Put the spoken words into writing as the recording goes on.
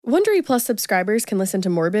Wondery Plus subscribers can listen to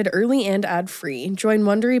Morbid early and ad-free. Join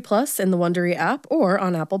Wondery Plus in the Wondery app or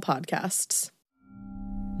on Apple Podcasts.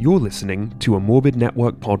 You're listening to a Morbid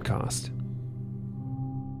Network podcast.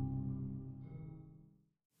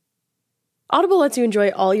 Audible lets you enjoy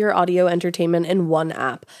all your audio entertainment in one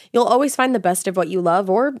app. You'll always find the best of what you love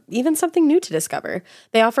or even something new to discover.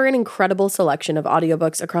 They offer an incredible selection of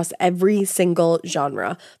audiobooks across every single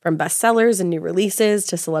genre, from bestsellers and new releases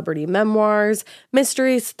to celebrity memoirs,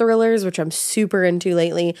 mysteries, thrillers, which I'm super into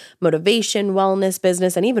lately, motivation, wellness,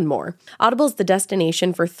 business, and even more. Audible's the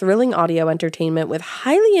destination for thrilling audio entertainment with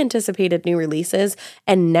highly anticipated new releases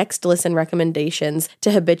and next listen recommendations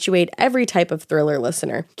to habituate every type of thriller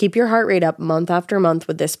listener. Keep your heart rate up month after month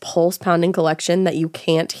with this pulse-pounding collection that you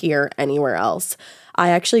can't hear anywhere else. I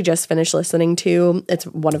actually just finished listening to, it's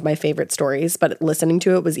one of my favorite stories, but listening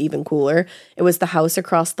to it was even cooler. It was The House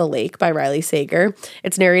Across the Lake by Riley Sager.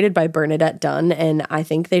 It's narrated by Bernadette Dunn, and I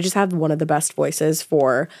think they just have one of the best voices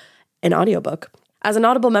for an audiobook. As an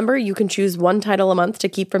Audible member, you can choose one title a month to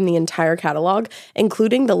keep from the entire catalog,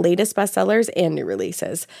 including the latest bestsellers and new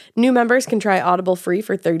releases. New members can try Audible free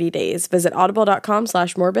for 30 days. Visit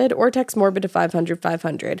audible.com/morbid or text morbid to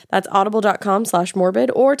 500-500. That's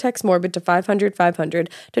audible.com/morbid or text morbid to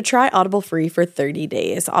 500-500 to try Audible free for 30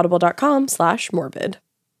 days. Audible.com/morbid.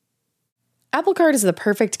 Apple Card is the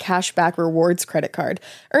perfect cashback rewards credit card.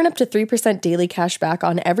 Earn up to 3% daily cash back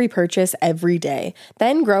on every purchase every day.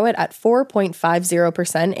 Then grow it at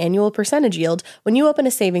 4.50% annual percentage yield when you open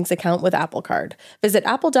a savings account with Apple Card. Visit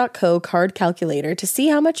apple.co card calculator to see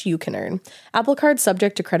how much you can earn. Apple Card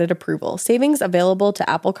subject to credit approval. Savings available to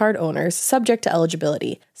Apple Card owners subject to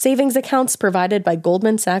eligibility. Savings accounts provided by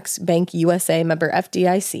Goldman Sachs Bank USA member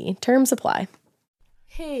FDIC. Terms apply.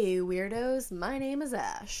 Hey weirdos, my name is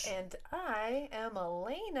Ash. And I am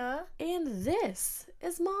Elena. And this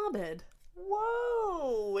is Morbid.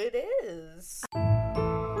 Whoa, it is.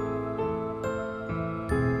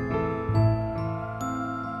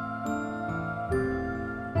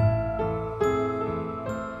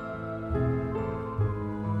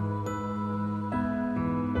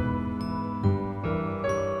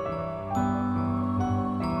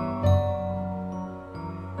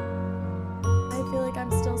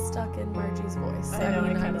 Voice. I know,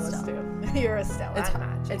 I kind of was too. You're Estelle.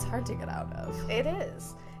 It's hard to get out of. It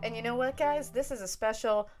is. And you know what, guys? This is a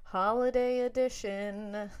special holiday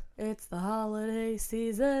edition. It's the holiday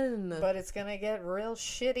season. But it's going to get real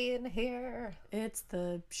shitty in here. It's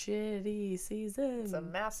the shitty season. It's a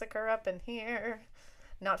massacre up in here.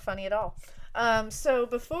 Not funny at all. So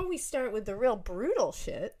before we start with the real brutal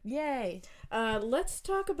shit, yay, let's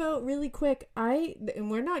talk about really quick.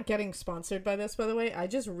 And we're not getting sponsored by this, by the way. I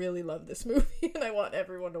just really love this movie, and I want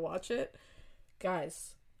everyone to watch it.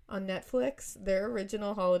 Guys, on Netflix, their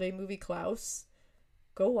original holiday movie, Klaus.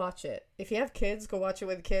 Go watch it. If you have kids, go watch it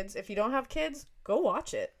with kids. If you don't have kids, go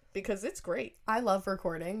watch it. Because it's great. I love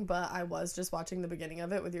recording, but I was just watching the beginning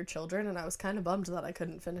of it with your children, and I was kind of bummed that I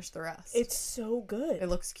couldn't finish the rest. It's so good. It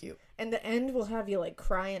looks cute. And the end will have you, like,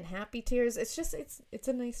 crying happy tears. It's just, it's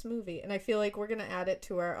a nice movie. And I feel like we're going to add it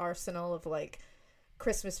to our arsenal of, like,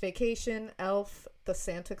 Christmas Vacation, Elf, The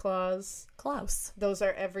Santa Claus. Klaus. Those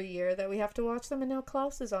are every year that we have to watch them, and now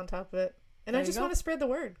Klaus is on top of it. And I just want to spread the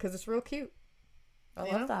word, because it's real cute. I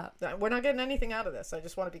love that. We're not getting anything out of this. I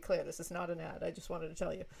just want to be clear. This is not an ad. I just wanted to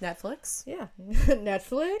tell you. Netflix? Yeah.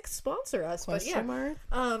 Netflix, sponsor us. Question mark?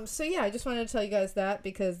 So yeah, I just wanted to tell you guys that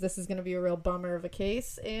because this is going to be a real bummer of a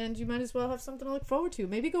case, and you might as well have something to look forward to.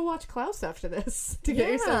 Maybe go watch Klaus after this to get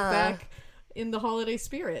yourself back in the holiday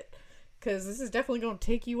spirit, because this is definitely going to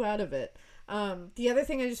take you out of it. The other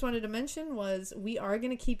thing I just wanted to mention was we are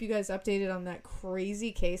going to keep you guys updated on that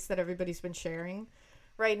crazy case that everybody's been sharing.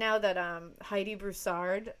 Right now that Heidi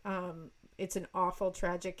Broussard, it's an awful,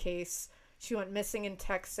 tragic case. She went missing in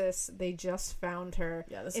Texas. They just found her.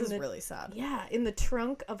 Yeah, this is really sad. Yeah, in the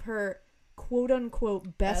trunk of her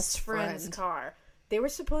quote-unquote best friend's car. They were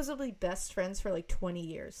supposedly best friends for like 20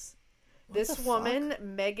 years. This woman,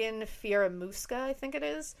 Megan Fieramusca, I think it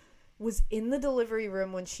is, was in the delivery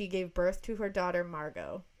room when she gave birth to her daughter,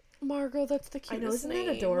 Margot. Margot, that's the cutest I know, isn't name.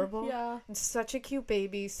 that adorable? Yeah. And such a cute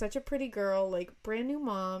baby, such a pretty girl, like brand new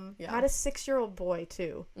mom. Yeah. Had a 6-year-old boy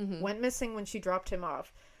too. Mm-hmm. Went missing when she dropped him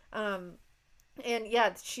off. And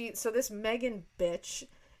yeah, so this Megan bitch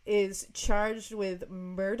is charged with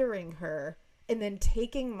murdering her and then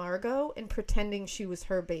taking Margot and pretending she was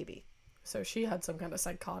her baby. So she had some kind of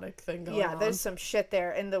psychotic thing going on. Yeah, there's some shit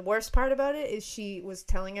there. And the worst part about it is she was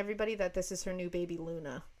telling everybody that this is her new baby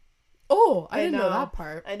Luna. Oh, I didn't know that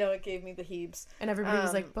part. I know, it gave me the heebs. And everybody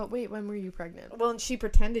was like, but wait, when were you pregnant? Well, and she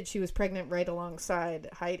pretended she was pregnant right alongside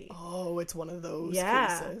Heidi. Oh, it's one of those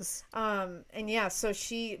cases. And yeah, so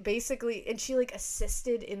she basically, and she like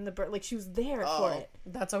assisted in the birth, like she was there for it.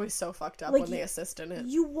 That's always so fucked up Like, when they assist in it.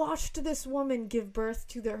 You watched this woman give birth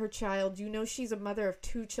to her child. You know she's a mother of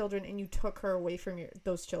 2 children, and you took her away from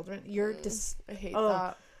those children. You're I hate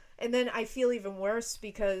that. And then I feel even worse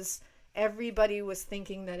because everybody was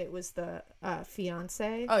thinking that it was the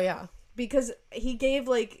fiance. Oh, yeah. Because he gave,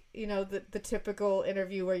 like, you know, the typical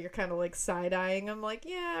interview where you're kind of, like, side-eyeing him, like,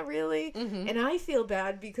 yeah, really? Mm-hmm. And I feel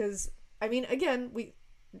bad because, I mean, again,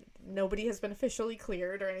 nobody has been officially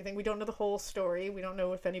cleared or anything. We don't know the whole story. We don't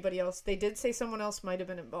know if anybody else... They did say someone else might have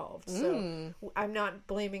been involved. So I'm not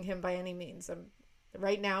blaming him by any means.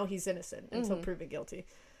 Right now, he's innocent until proven guilty.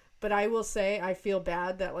 But I will say I feel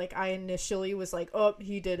bad that, like, I initially was like, oh,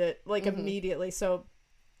 he did it, like, immediately. So,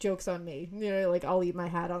 joke's on me. You know, like, I'll eat my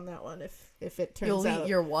hat on that one if it turns out. You'll eat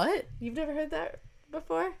your what? You've never heard that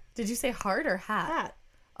before? Did you say heart or hat? Hat.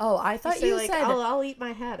 Oh, I thought you you like, said... I'll eat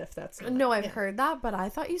my hat if that's... No, I've heard that, but I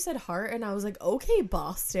thought you said heart, and I was like, okay,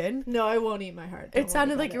 Boston. No, I won't eat my heart. It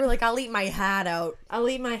sounded like you were like, I'll eat my hat out. I'll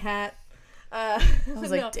eat my hat. I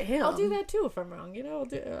was like, damn. I'll do that too if I'm wrong. You know,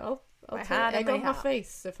 I'll egg on my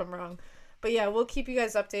face if I'm wrong. But yeah, we'll keep you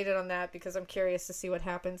guys updated on that because I'm curious to see what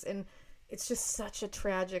happens. And it's just such a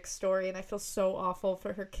tragic story, and I feel so awful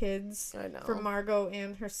for her kids. I know. For Margot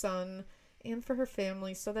and her son, and for her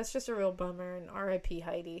family. So that's just a real bummer. And R.I.P.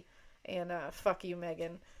 Heidi. And fuck you,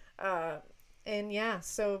 Megan. And yeah,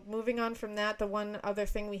 so moving on from that, the one other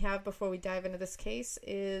thing we have before we dive into this case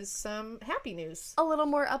is some happy news. A little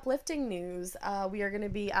more uplifting news. We are going to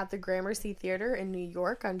be at the Gramercy Theater in New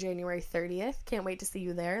York on January 30th. Can't wait to see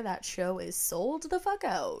you there. That show is sold the fuck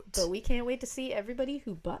out. But we can't wait to see everybody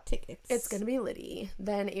who bought tickets. It's going to be litty.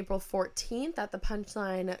 Then April 14th at the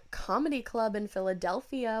Punchline Comedy Club in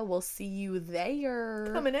Philadelphia. We'll see you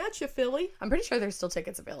there. Coming at you, Philly. I'm pretty sure there's still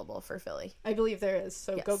tickets available for Philly. I believe there is,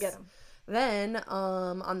 so yes. Go get them. Then,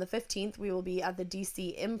 on the 15th, we will be at the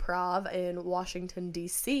DC Improv in Washington,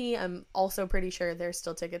 D.C. I'm also pretty sure there's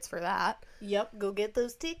still tickets for that. Yep, go get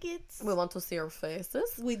those tickets. We want to see our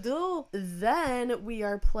faces. We do. Then, we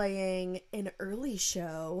are playing an early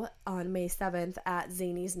show on May 7th at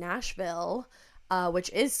Zany's Nashville,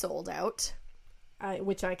 which is sold out.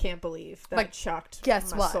 Which I can't believe. That shocked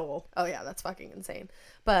my soul. Oh yeah, that's fucking insane.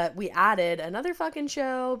 But we added another fucking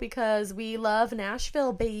show because we love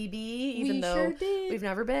Nashville, baby. Even though sure did. We've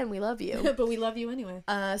never been. We love you. But we love you anyway.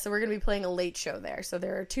 So we're going to be playing a late show there. So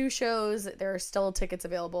there are 2 shows. There are still tickets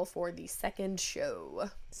available for the second show.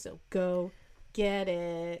 So go get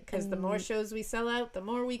it. Because the more shows we sell out, the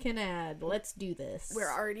more we can add. Let's do this.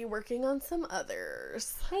 We're already working on some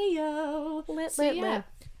others. Hey-yo. Lit.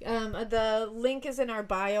 The link is in our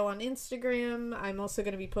bio on Instagram. I'm also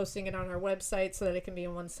going to be posting it on our website so that it can be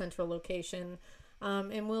in one central location.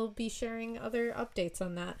 And we'll be sharing other updates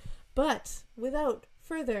on that. But without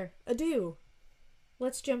further ado,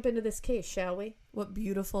 let's jump into this case, shall we? What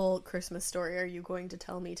beautiful Christmas story are you going to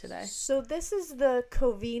tell me today? So this is the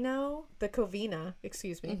Covina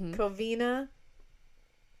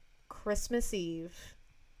Christmas Eve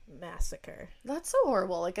Massacre. That's so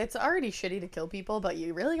horrible. Like, it's already shitty to kill people, but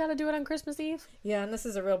you really gotta do it on Christmas Eve? Yeah, and this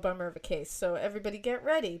is a real bummer of a case, so everybody get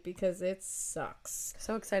ready, because it sucks.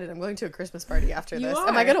 So excited. I'm going to a Christmas party after You this. are.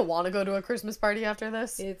 Am I gonna want to go to a Christmas party after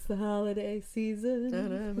this? It's the holiday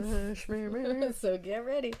season. So get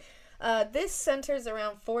ready. This centers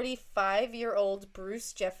around 45-year-old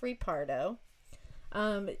Bruce Jeffrey Pardo.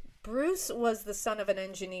 Bruce was the son of an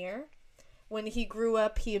engineer. When he grew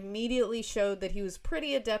up, he immediately showed that he was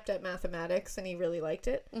pretty adept at mathematics, and he really liked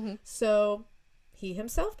it. Mm-hmm. So he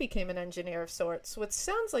himself became an engineer of sorts, which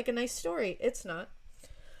sounds like a nice story. It's not.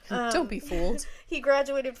 Don't be fooled. He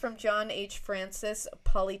graduated from John H. Francis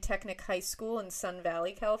Polytechnic High School in Sun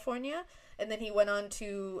Valley, California, and then he went on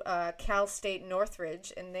to Cal State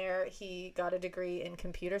Northridge, and there he got a degree in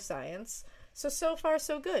computer science. So far,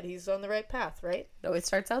 so good. He's on the right path, right? It always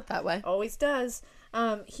starts out that way. Always does.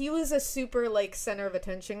 He was a super, like, center of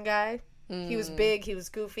attention guy. He was big, he was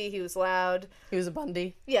goofy, he was loud. He was a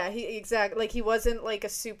Bundy. Yeah, exactly. Like, he wasn't, like, a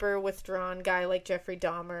super withdrawn guy like Jeffrey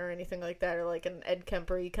Dahmer or anything like that, or, like, an Ed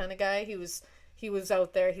Kemper-y kind of guy. He was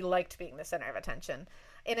out there. He liked being the center of attention.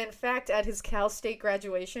 And, in fact, at his Cal State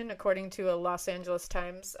graduation, according to a Los Angeles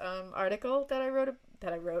Times article that I wrote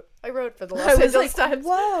for the Los Angeles Times.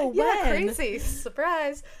 Whoa, yeah, when? crazy.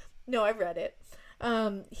 Surprise. No, I read it.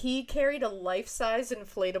 He carried a life-size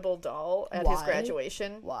inflatable doll at his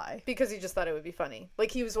graduation. Why? Because he just thought it would be funny.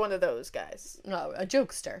 Like, he was one of those guys. Oh, a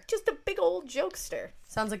jokester. Just a big old jokester.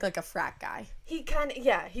 Sounds like a frat guy. He kind of,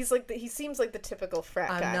 yeah, he's like, he seems like the typical frat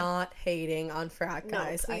guy. I'm not hating on frat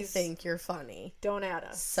guys. No, I think you're funny. Don't add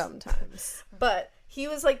us. Sometimes. But he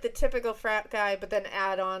was like the typical frat guy, but then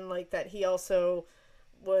add on like that he also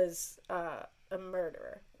was a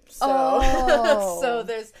murderer. So, so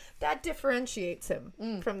that differentiates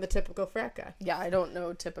him from the typical frat guy. Yeah, I don't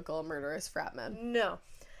know typical murderous frat men. No.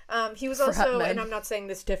 He was also, and I'm not saying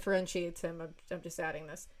this differentiates him, I'm just adding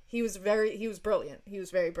this. He was brilliant. He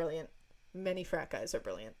was very brilliant. Many frat guys are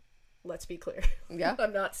brilliant. Let's be clear. Yeah.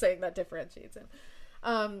 I'm not saying that differentiates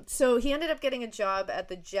him. So he ended up getting a job at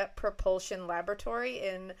the Jet Propulsion Laboratory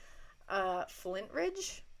in Flint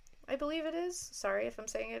Ridge, I believe it is. Sorry if I'm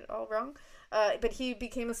saying it all wrong. But he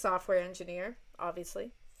became a software engineer,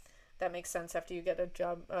 obviously. That makes sense after you get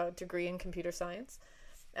a degree in computer science.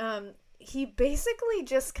 He basically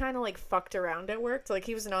just kind of like fucked around at work. Like,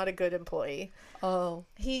 he was not a good employee. Oh.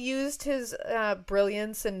 He used his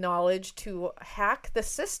brilliance and knowledge to hack the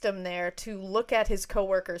system there to look at his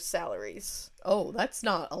coworkers' salaries. Oh, that's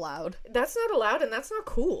not allowed. That's not allowed, and that's not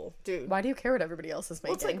cool, dude. Why do you care what everybody else is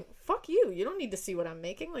making? Well, it's like, fuck you. You don't need to see what I'm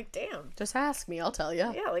making. Like, damn. Just ask me, I'll tell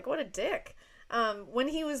you. Yeah, like, what a dick. When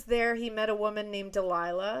he was there, he met a woman named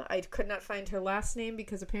Delilah. I could not find her last name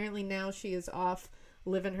because apparently now she is off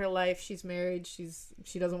living her life. She's married. She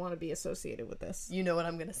doesn't want to be associated with this. You know what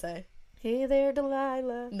I'm gonna say. Hey there,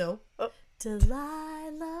 Delilah. No. Oh.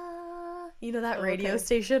 Delilah. You know that radio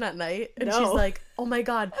station at night? And she's like, oh my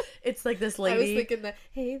god, it's like this lady. I was thinking that,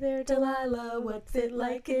 hey there, Delilah, what's it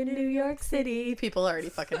like in New York City? People already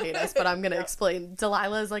fucking hate us, but I'm gonna explain.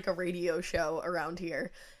 Delilah is like a radio show around here.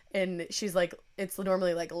 And she's like, it's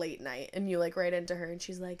normally like late night. And you like write into her and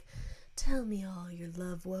she's like, tell me all your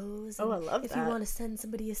love woes. Oh, I love that. If you want to send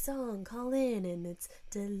somebody a song, call in, and it's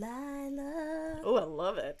Delilah. Oh, I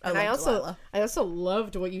love it. And I also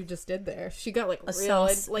loved what you just did there. She got like a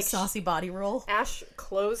saucy body roll. Ash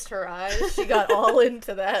closed her eyes. She got all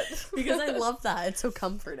into that because I love that. It's so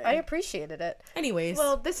comforting. I appreciated it. Anyways,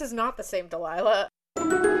 well, this is not the same Delilah.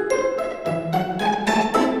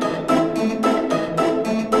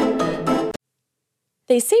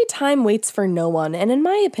 They say time waits for no one, and in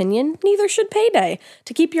my opinion, neither should payday.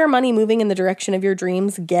 To keep your money moving in the direction of your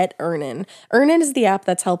dreams, get Earnin. Earnin is the app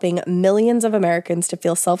that's helping millions of Americans to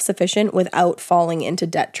feel self-sufficient without falling into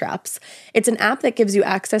debt traps. It's an app that gives you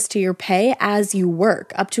access to your pay as you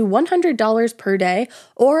work, up to $100 per day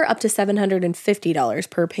or up to $750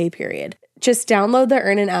 per pay period. Just download the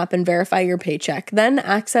Earnin app and verify your paycheck. Then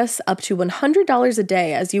access up to $100 a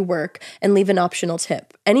day as you work and leave an optional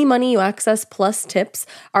tip. Any money you access plus tips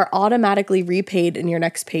are automatically repaid in your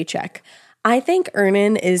next paycheck. I think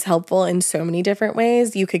Earnin is helpful in so many different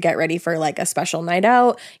ways. You could get ready for like a special night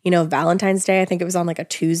out, Valentine's Day. I think it was on like a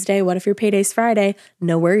Tuesday. What if your payday's Friday?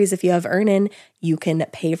 No worries. If you have Earnin, you can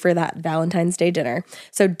pay for that Valentine's Day dinner.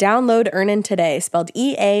 So download Earnin today, spelled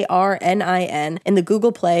EARNIN, in the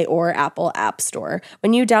Google Play or Apple App Store.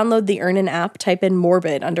 When you download the Earnin app, type in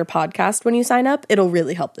Morbid under podcast when you sign up. It'll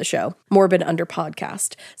really help the show. Morbid under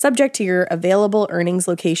podcast. Subject to your available earnings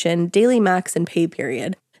location, daily max, and pay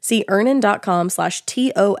period. See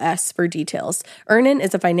earnin.com/TOS for details. Earnin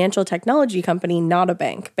is a financial technology company, not a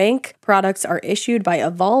bank. Bank products are issued by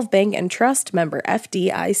Evolve Bank and Trust, member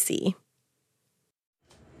FDIC.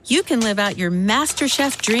 You can live out your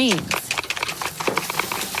MasterChef dreams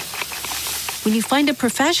when you find a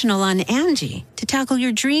professional on Angie to tackle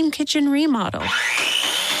your dream kitchen remodel.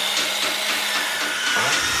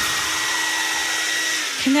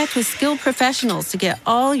 Connect with skilled professionals to get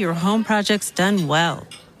all your home projects done well.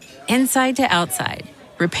 Inside to outside,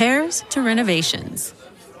 repairs to renovations.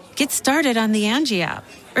 Get started on the Angie app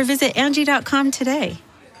or visit Angie.com today.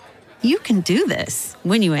 You can do this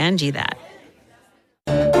when you Angie that.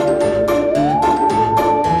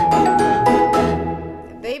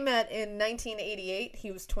 They met in 1988.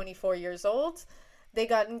 He was 24 years old. They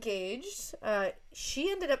got engaged. She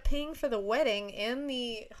ended up paying for the wedding and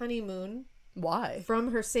the honeymoon. Why?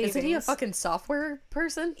 From her savings. Isn't he a fucking software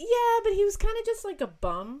person? Yeah, but he was kind of just like a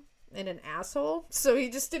bum and an asshole. So he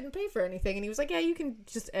just didn't pay for anything. And he was like, yeah, you can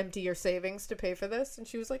just empty your savings to pay for this. And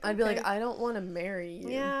she was like, I'd be like, I don't want to marry you.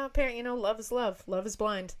 Yeah, apparently, love is love. Love is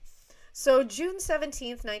blind. So June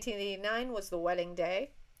 17th, 1989 was the wedding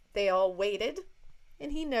day. They all waited,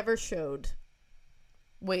 and he never showed.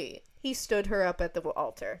 Wait. He stood her up at the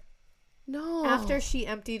altar. No. After she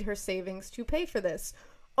emptied her savings to pay for this.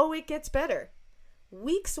 Oh, it gets better.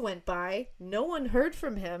 Weeks went by. No one heard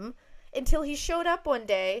from him until he showed up one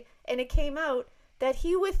day, and it came out that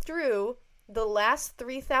he withdrew the last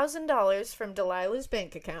 $3,000 from Delilah's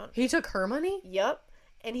bank account. He took her money? Yep.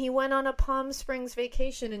 And he went on a Palm Springs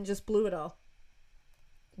vacation and just blew it all.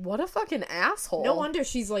 What a fucking asshole. No wonder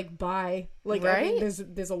she's like, bye. Like, right? I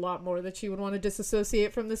mean, there's a lot more that she would want to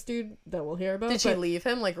disassociate from this dude that we'll hear about. Did she leave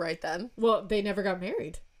him, like, right then? Well, they never got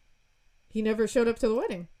married. He never showed up to the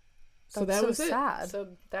wedding. So That's that was sad. it. So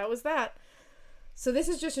that was that. So this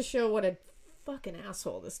is just to show what a fucking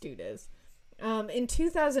asshole this dude is. In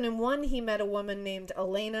 2001, he met a woman named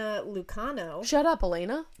Elena Lucano. Shut up,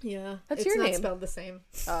 Elena. Yeah. That's your name. It's not spelled the same.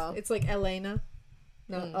 Oh. It's like Elena,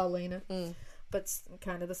 not Elena. But it's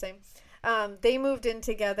kind of the same. They moved in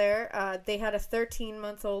together. They had a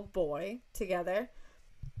 13-month-old boy together.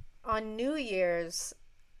 On New Year's,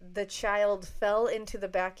 the child fell into the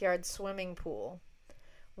backyard swimming pool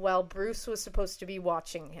while Bruce was supposed to be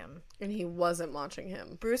watching him. And he wasn't watching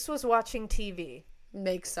him. Bruce was watching TV.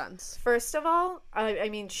 Makes sense. First of all, I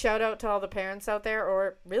mean, shout out to all the parents out there,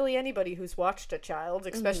 or really anybody who's watched a child,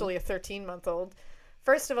 especially a 13-month-old.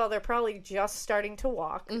 First of all, they're probably just starting to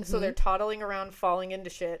walk, so they're toddling around, falling into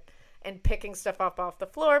shit, and picking stuff up off the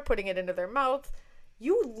floor, putting it into their mouth.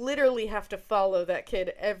 You literally have to follow that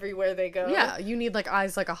kid everywhere they go. Yeah, you need, like,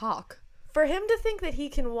 eyes like a hawk. For him to think that he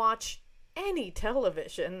can watch any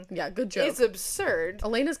television, yeah, good joke. It's absurd.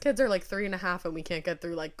 Elena's kids are like 3.5 and we can't get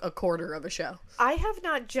through like a quarter of a show.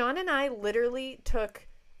 John and I literally took,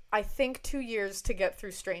 I think, 2 years to get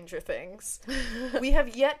through Stranger Things. We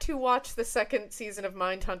have yet to watch the second season of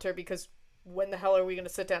Mindhunter because when the hell are we going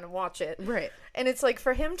to sit down and watch it? Right. And it's like,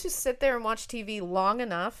 for him to sit there and watch TV long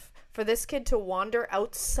enough for this kid to wander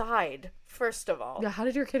outside, first of all. Yeah, how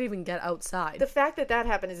did your kid even get outside? The fact that that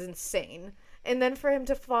happened is insane. And then for him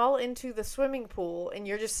to fall into the swimming pool and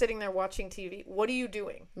you're just sitting there watching TV. What are you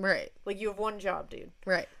doing? Right. Like, you have one job, dude.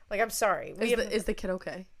 Right. Like, I'm sorry. Is the kid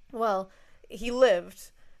okay? Well, he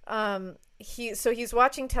lived. He's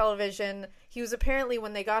watching television. He was apparently,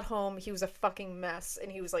 when they got home, he was a fucking mess.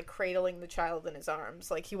 And he was, like, cradling the child in his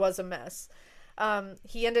arms. Like, he was a mess.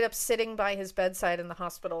 He ended up sitting by his bedside in the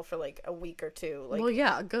hospital for, like, a week or two. Like, well,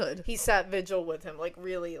 yeah, good. He sat vigil with him, like,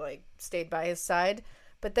 really, like, stayed by his side.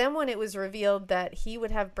 But then when it was revealed that he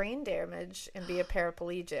would have brain damage and be a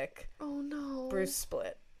paraplegic, oh no, Bruce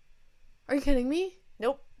split. Are you kidding me?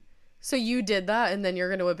 Nope. So you did that, and then you're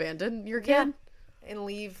going to abandon your kid? Yeah. And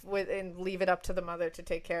leave it up to the mother to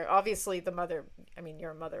take care. Obviously, the mother. I mean,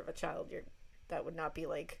 you're a mother of a child. That would not be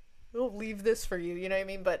like, we'll leave this for you. You know what I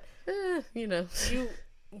mean? But you know,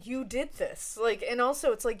 you did this. Like, and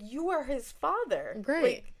also it's like, you are his father. Right.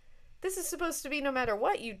 Like, this is supposed to be, no matter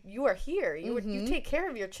what, you are here. You take care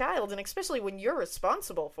of your child, and especially when you're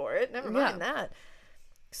responsible for it. Never mind that.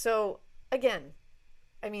 So, again,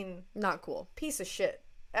 I mean, not cool. Piece of shit.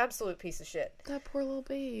 Absolute piece of shit. That poor little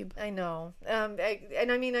babe. I know.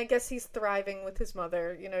 I guess he's thriving with his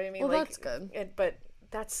mother. You know what I mean? Well, like, that's good. But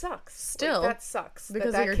that sucks. Still. Like, that sucks.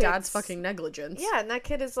 Because of your dad's fucking negligence. Yeah, and that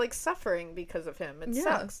kid is, like, suffering because of him. It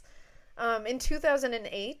sucks. In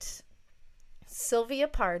 2008... Sylvia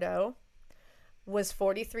Pardo was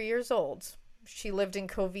 43 years old. She lived in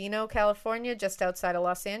Covina, California, just outside of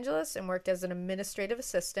Los Angeles, and worked as an administrative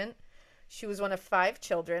assistant. She was one of 5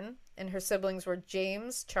 children, and her siblings were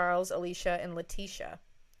James, Charles, Alicia, and Letitia.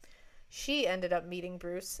 She ended up meeting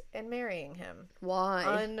Bruce and marrying him.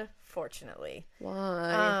 Why? Unfortunately.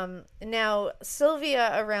 Why? Now,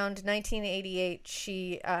 Sylvia, around 1988,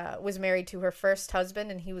 she was married to her first husband,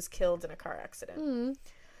 and he was killed in a car accident.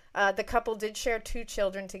 The couple did share 2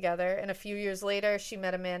 children together, and a few years later, she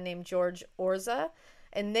met a man named George Orza,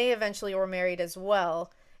 and they eventually were married as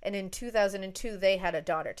well. And in 2002, they had a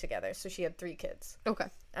daughter together, so she had 3 kids. Okay.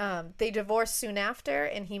 They divorced soon after,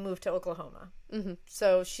 and he moved to Oklahoma. Mm-hmm.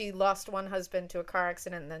 So she lost one husband to a car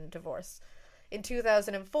accident and then divorced. In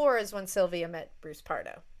 2004 is when Sylvia met Bruce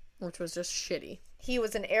Pardo. Which was just shitty. He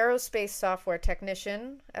was an aerospace software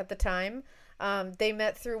technician at the time. They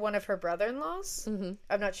met through one of her brother-in-laws. Mm-hmm.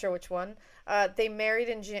 I'm not sure which one. They married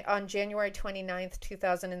on January 29th,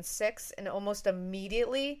 2006, and almost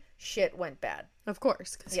immediately, shit went bad. Of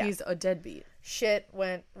course, because he's a deadbeat. Shit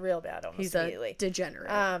went real bad almost immediately. He's a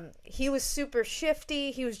degenerate. He was super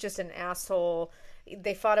shifty. He was just an asshole.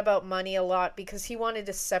 They fought about money a lot because he wanted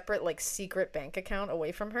a separate, like, secret bank account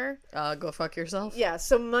away from her. Go fuck yourself? Yeah,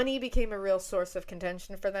 so money became a real source of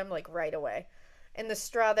contention for them, like, right away. And the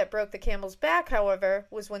straw that broke the camel's back, however,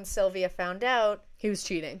 was when Sylvia found out... He was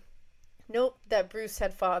cheating. Nope, that Bruce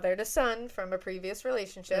had fathered a son from a previous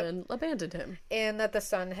relationship. And abandoned him. And that the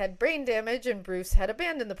son had brain damage and Bruce had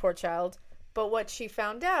abandoned the poor child. But what she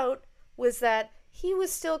found out was that he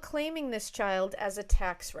was still claiming this child as a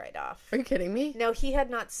tax write-off. Are you kidding me? Now, he had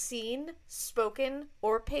not seen, spoken,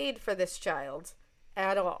 or paid for this child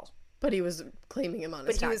at all. But he was claiming him on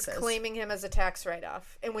his taxes. But he was claiming him as a tax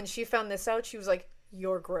write-off. And when she found this out, she was like,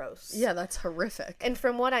 you're gross. Yeah, that's horrific. And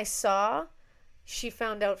from what I saw, she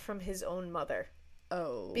found out from his own mother.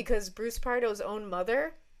 Oh. Because Bruce Pardo's own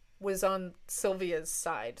mother was on Sylvia's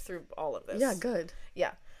side through all of this. Yeah, good.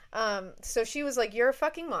 Yeah. So she was like, you're a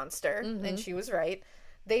fucking monster. And she was right.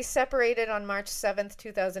 They separated on March 7th,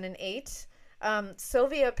 2008.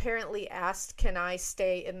 Sylvia apparently asked, can I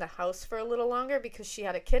stay in the house for a little longer? Because she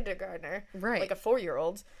had a kindergartner. Right. Like a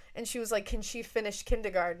 4-year-old. And she was like, can she finish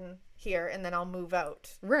kindergarten here and then I'll move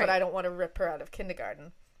out? Right. But I don't want to rip her out of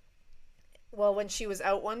kindergarten. Well, when she was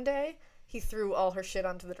out one day, he threw all her shit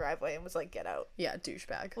onto the driveway and was like, get out. Yeah,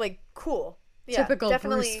 douchebag. Like, cool. Yeah, typical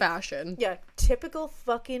definitely, Bruce fashion. Yeah, typical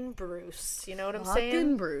fucking Bruce. You know what I'm saying?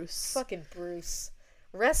 Fucking Bruce. Fucking Bruce.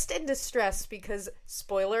 Rest in distress because,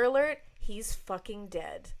 spoiler alert, he's fucking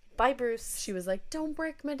dead. Bye, Bruce. She was like, don't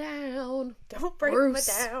break me down. Don't break me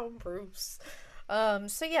down, Bruce.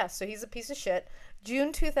 So he's a piece of shit.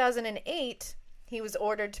 June 2008, he was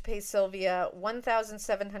ordered to pay Sylvia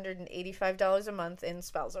 $1,785 a month in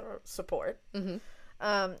spousal support.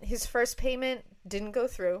 His first payment didn't go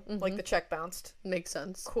through, like the check bounced. Makes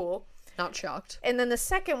sense. Cool. Not shocked. And then the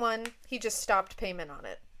second one, he just stopped payment on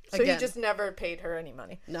it. So Again. he just never paid her any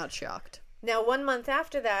money. Not shocked. Now, 1 month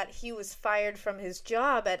after that, he was fired from his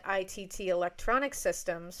job at ITT Electronic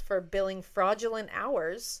Systems for billing fraudulent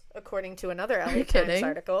hours, according to another LA Times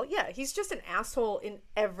article. Yeah, he's just an asshole in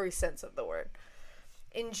every sense of the word.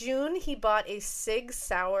 In June, he bought a Sig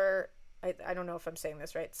Sauer, I don't know if I'm saying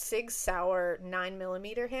this right, Sig Sauer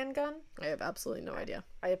 9mm handgun. I have absolutely no idea.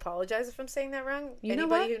 I apologize if I'm saying that wrong. You know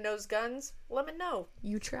Anybody what? who knows guns, let me know.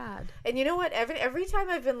 You tried. And you know what? Every time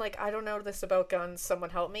I've been like, I don't know this about guns, someone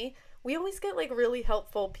help me. We always get like really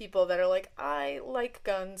helpful people that are like, I like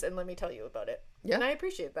guns and let me tell you about it. Yeah. And I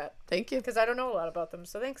appreciate that. Thank you. Because I don't know a lot about them.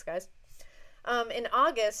 So thanks, guys. In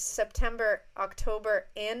August, September, October,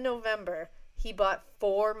 and November, he bought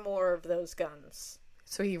 4 more of those guns.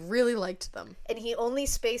 So he really liked them. And he only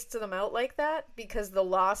spaced them out like that because the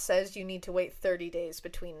law says you need to wait 30 days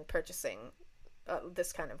between purchasing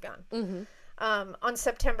this kind of gun. On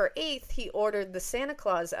September 8th, he ordered the Santa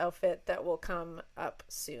Claus outfit that will come up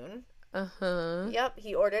soon. Yep,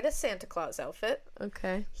 he ordered a Santa Claus outfit.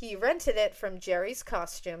 Okay. He rented it from Jerry's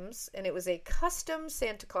Costumes, and it was a custom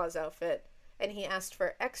Santa Claus outfit, and he asked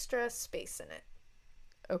for extra space in it.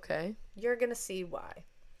 Okay. You're gonna see why.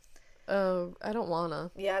 Oh, I don't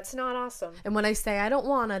wanna. Yeah, it's not awesome. And when I say I don't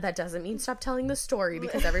wanna, that doesn't mean stop telling the story,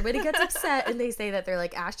 because everybody gets upset and they say that they're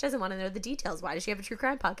like, Ash doesn't want to know the details. Why does she have a true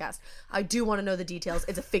crime podcast? I do want to know the details.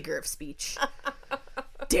 It's a figure of speech.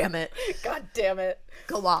 Damn it. God damn it.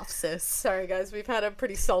 Go off, sis. Sorry, guys. We've had a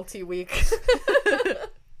pretty salty week.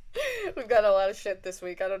 We've got a lot of shit this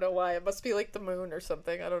week. I don't know why. It must be like the moon or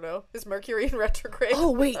something. I don't know. Is Mercury in retrograde?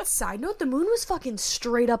 Oh, wait. Side note, the moon was fucking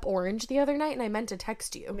straight up orange the other night, and I meant to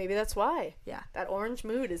text you. Maybe that's why. Yeah. That orange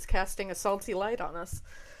mood is casting a salty light on us.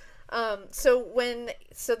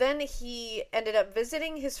 So then he ended up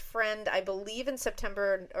visiting his friend, I believe in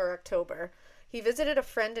September or October. He visited a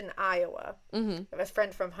friend in Iowa, a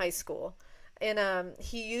friend from high school. And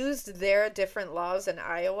he used their different laws in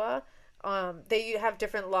Iowa. They have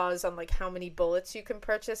different laws on like how many bullets you can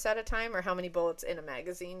purchase at a time or how many bullets in a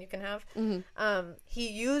magazine you can have. He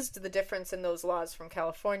used the difference in those laws from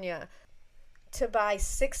California to buy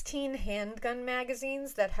 16 handgun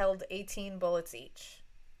magazines that held 18 bullets each.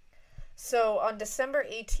 So on December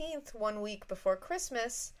 18th, 1 week before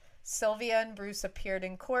Christmas, Sylvia and Bruce appeared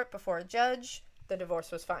in court before a judge. The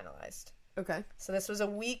divorce was finalized. Okay. So this was a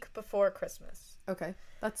week before Christmas. Okay.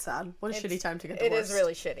 That's sad. What a shitty time to get It divorced. is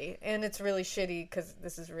really shitty. And it's really shitty because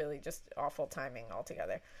this is really just awful timing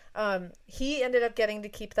altogether. He ended up getting to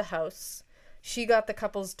keep the house. She got the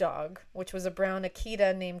couple's dog, which was a brown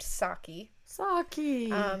Akita named Saki.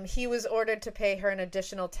 Saki. He was ordered to pay her an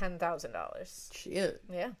additional $10,000. Shit.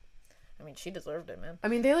 Yeah. I mean, she deserved it, man. I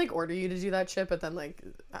mean, they like order you to do that shit, but then like,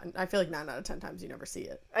 I feel like 9 out of 10 times you never see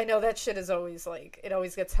it. I know that shit is always like, it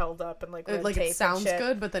always gets held up and like red Like tape it sounds and shit.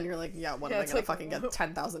 good, but then you're like, yeah, when am I it's gonna like, fucking get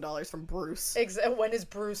 $10,000 from Bruce? When is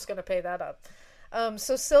Bruce gonna pay that up?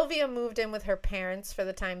 So Sylvia moved in with her parents for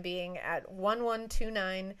the time being at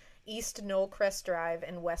 1129 East Knollcrest Drive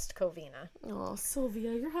in West Covina. Oh,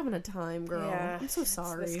 Sylvia, you're having a time, girl. Yeah, I'm so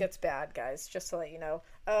sorry. This gets bad, guys, just to let you know.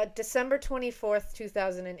 December 24th,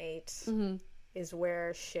 2008 is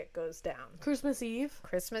where shit goes down. Christmas Eve.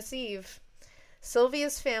 Christmas Eve.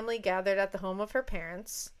 Sylvia's family gathered at the home of her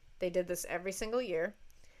parents. They did this every single year.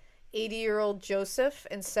 80-year-old Joseph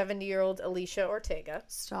and 70-year-old Alicia Ortega.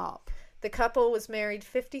 Stop. The couple was married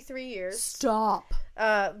 53 years. Stop.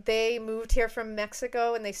 They moved here from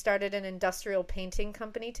Mexico, and they started an industrial painting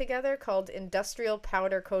company together called Industrial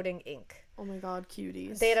Powder Coating Inc. Oh my god,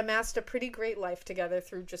 cuties. They had amassed a pretty great life together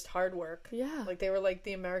through just hard work. Yeah. Like, they were like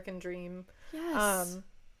the American dream. Yes.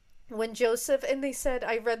 When Joseph, and they said,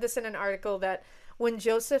 I read this in an article, that when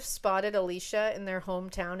Joseph spotted Alicia in their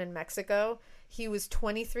hometown in Mexico, he was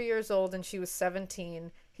 23 years old and she was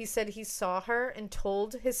 17. He said he saw her and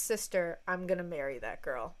told his sister, I'm going to marry that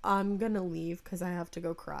girl. I'm gonna leave because I have to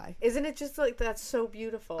go cry. Isn't it just like, that's so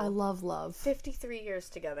beautiful? I love love. 53 years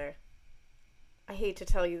together. I hate to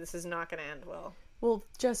tell you, this is not going to end well. Well,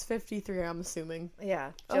 just 53, I'm assuming.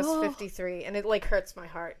 Yeah, just 53. And it, like, hurts my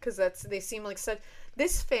heart because they seem like such...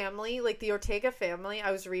 This family, like the Ortega family,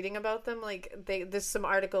 I was reading about them, like, there's some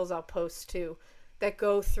articles I'll post too that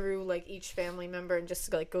go through, like, each family member and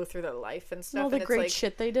just, like, go through their life and stuff. All the and it's, great like,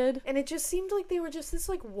 shit they did. And it just seemed like they were just this,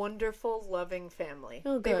 like, wonderful, loving family.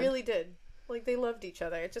 Oh, They good. really did. Like, they loved each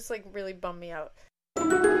other. It just, like, really bummed me out.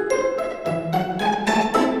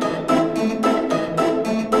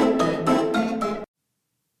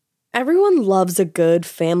 Everyone loves a good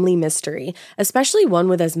family mystery, especially one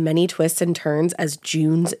with as many twists and turns as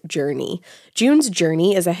June's Journey. June's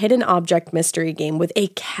Journey is a hidden object mystery game with a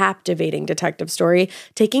captivating detective story,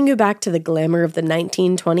 taking you back to the glamour of the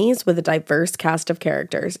 1920s with a diverse cast of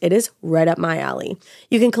characters. It is right up my alley.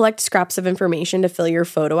 You can collect scraps of information to fill your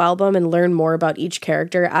photo album and learn more about each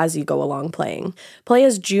character as you go along playing. Play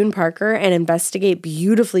as June Parker and investigate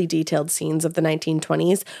beautifully detailed scenes of the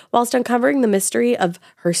 1920s whilst uncovering the mystery of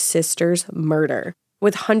her sister's murder.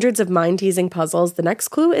 With hundreds of mind-teasing puzzles, the next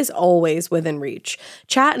clue is always within reach.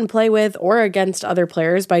 Chat and play with or against other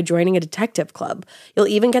players by joining a detective club. You'll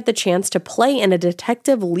even get the chance to play in a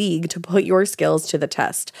detective league to put your skills to the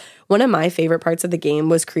test. One of my favorite parts of the game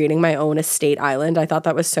was creating my own estate island. I thought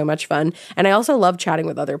that was so much fun, and I also love chatting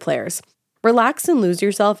with other players. Relax and lose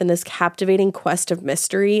yourself in this captivating quest of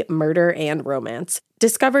mystery, murder, and romance.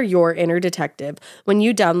 Discover your inner detective when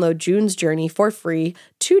you download June's Journey for free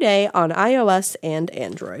today on iOS and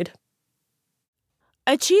Android.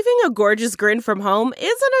 Achieving a gorgeous grin from home isn't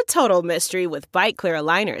a total mystery with Bite Clear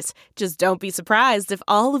aligners. Just don't be surprised if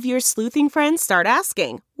all of your sleuthing friends start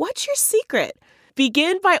asking, "What's your secret?"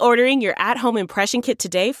 Begin by ordering your at-home impression kit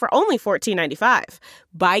today for only $14.95.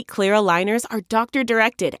 Bite Clear aligners are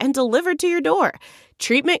doctor-directed and delivered to your door.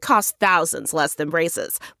 Treatment costs thousands less than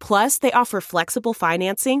braces. Plus, they offer flexible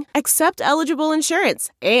financing, accept eligible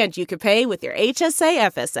insurance, and you can pay with your HSA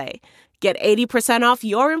FSA. Get 80% off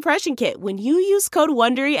your impression kit when you use code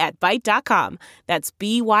WONDERY at Byte.com. That's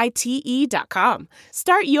BYTE.com.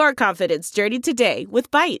 Start your confidence journey today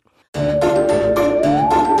with Byte.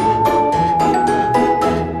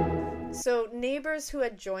 So neighbors who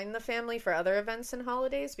had joined the family for other events and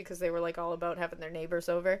holidays, because they were like all about having their neighbors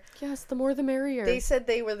over, Yes, the more the merrier. they said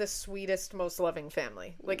they were the sweetest, most loving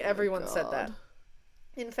family. Like, everyone said that.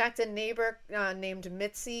 In fact, a neighbor named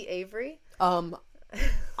Mitzi Avery.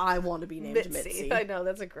 I want to be named Mitzi. I know,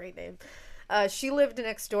 that's a great name. She lived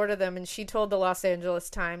next door to them, and she told the Los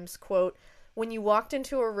Angeles Times, quote, "When you walked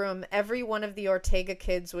into a room, every one of the Ortega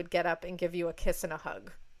kids would get up and give you a kiss and a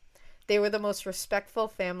hug. They were the most respectful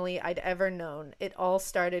family I'd ever known. It all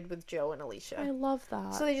started with Joe and Alicia." I love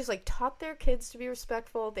that. So they just, like, taught their kids to be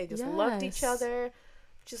respectful. They just loved each Yes. other.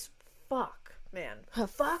 Just fuck, man.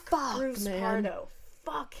 Fuck Bruce man. Pardo.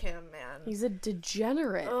 Fuck him, man. He's a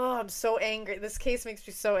degenerate. Oh, I'm so angry. This case makes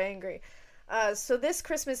me so angry. So this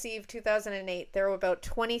Christmas Eve, 2008, there were about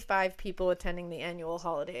 25 people attending the annual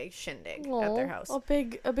holiday shindig at their house. A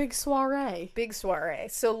big soiree. Big soiree.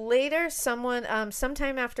 So later,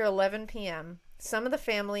 sometime after 11 p.m., some of the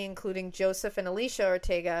family, including Joseph and Alicia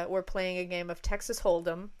Ortega, were playing a game of Texas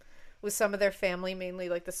Hold'em with some of their family, mainly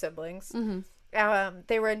like the siblings. Mm-hmm.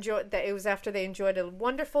 It was after they enjoyed a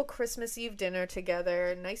wonderful Christmas Eve dinner together,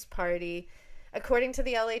 a nice party. According to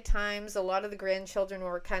the LA Times, a lot of the grandchildren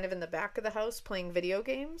were kind of in the back of the house playing video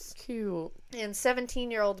games. Cute. And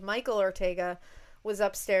 17-year-old Michael Ortega was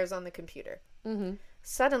upstairs on the computer. Mm-hmm.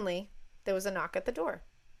 Suddenly, there was a knock at the door.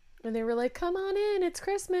 And they were like, "Come on in, it's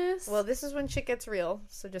Christmas." Well, this is when shit gets real,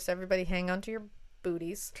 so just everybody hang on to your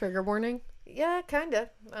booties. Trigger warning. Yeah,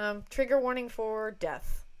 kinda. Trigger warning for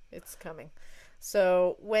death. It's coming.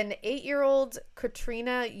 So, when 8-year-old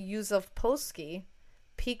Katrina Yuzovpolsky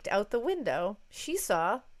peeked out the window, she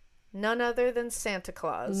saw none other than Santa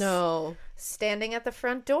Claus. No. Standing at the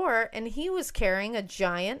front door, and he was carrying a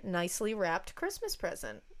giant, nicely wrapped Christmas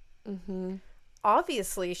present. Mm-hmm.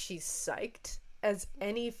 Obviously, she's psyched. as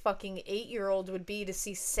any fucking 8-year-old would be to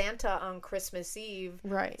see Santa on Christmas Eve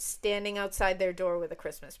Right. standing outside their door with a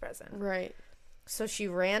Christmas present. Right. So she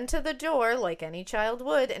ran to the door like any child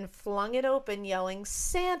would and flung it open, yelling,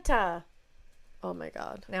 "Santa!" Oh my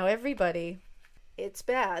God. Now, everybody, it's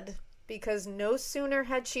bad, because no sooner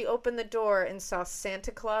had she opened the door and saw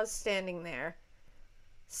Santa Claus standing there,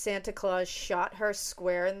 Santa Claus shot her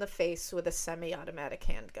square in the face with a semi-automatic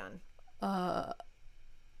handgun.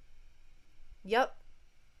 Yep.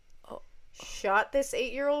 Shot this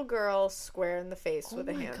 8-year-old girl square in the face with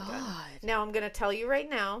a handgun. God. Now, I'm going to tell you right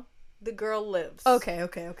now, the girl lives. Okay.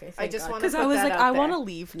 I just want to because put I was that like, out I there. want to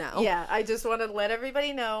leave now. Yeah, I just want to let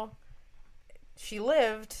everybody know she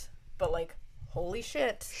lived, but like, holy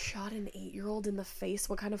shit. Shot an 8-year-old in the face.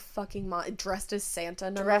 What kind of fucking dressed as Santa?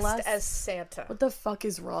 Dressed Nonetheless? as Santa. What the fuck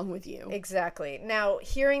is wrong with you? Exactly. Now,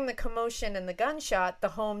 hearing the commotion and the gunshot, the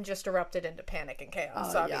home just erupted into panic and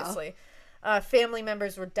chaos, obviously. Family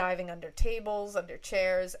members were diving under tables, under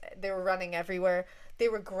chairs. They were running everywhere. They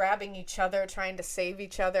were grabbing each other, trying to save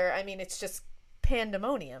each other. I mean, it's just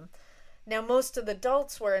pandemonium. Now, most of the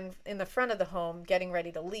adults were in the front of the home getting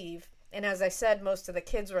ready to leave. And as I said, most of the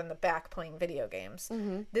kids were in the back playing video games.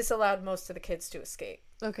 Mm-hmm. This allowed most of the kids to escape.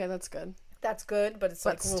 Okay, that's good. That's good, but it's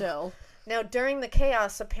But like... still. Now, during the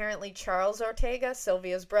chaos, apparently Charles Ortega,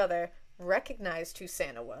 Sylvia's brother, recognized who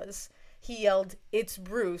Santa was. He yelled, "It's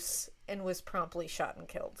Bruce," and was promptly shot and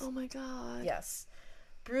killed. Oh my God. Yes.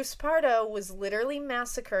 Bruce Pardo was literally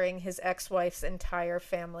massacring his ex-wife's entire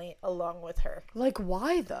family along with her. Like,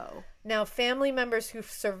 why though? Now, family members who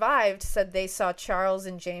survived said they saw Charles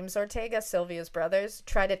and James Ortega, Sylvia's brothers,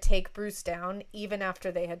 try to take Bruce down even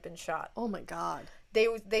after they had been shot. Oh my God.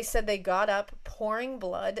 They said they got up, pouring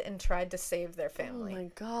blood, and tried to save their Oh family.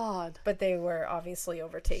 my God. But they were obviously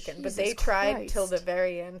overtaken. But Jesus they tried Christ. till the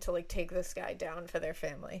very end to like take this guy down for their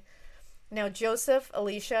family. Now, Joseph,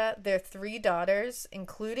 Alicia, their 3 daughters,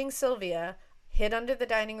 including Sylvia, hid under the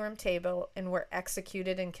dining room table and were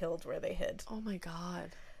executed and killed where they hid. Oh my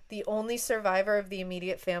God. The only survivor of the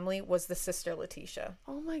immediate family was the sister Letitia.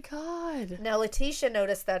 Oh my God. Now, Letitia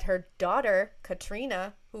noticed that her daughter,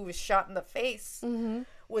 Katrina, who was shot in the face,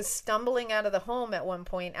 was stumbling out of the home at one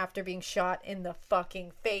point after being shot in the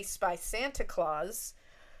fucking face by Santa Claus.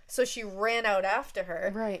 So she ran out after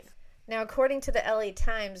her. Right. Now, according to the LA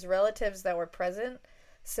Times, relatives that were present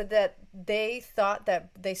said that they thought that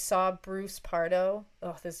they saw Bruce Pardo,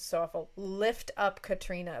 oh, this is so awful, lift up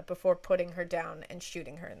Katrina before putting her down and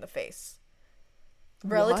shooting her in the face.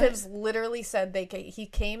 Relatives literally said he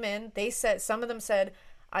came in. They said, some of them said,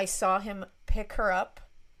 I saw him pick her up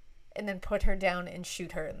and then put her down and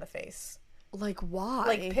shoot her in the face. Like, why?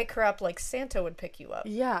 Like, pick her up like Santa would pick you up.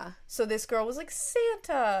 Yeah. So this girl was like,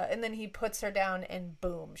 Santa! And then he puts her down and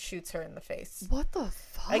boom, shoots her in the face. What the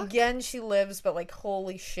fuck? Again, she lives, but like,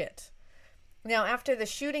 holy shit. Now, after the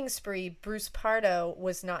shooting spree, Bruce Pardo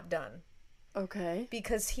was not done. Okay.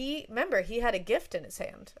 Because remember, he had a gift in his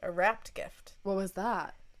hand, a wrapped gift. What was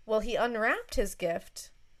that? Well, he unwrapped his gift,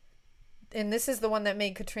 and this is the one that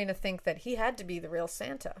made Katrina think that he had to be the real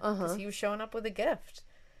Santa, because he was showing up with a gift.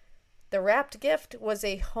 The wrapped gift was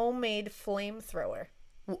a homemade flamethrower.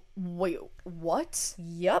 Wait, what?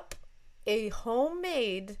 Yup. A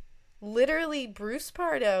homemade, literally Bruce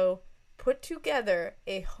Pardo put together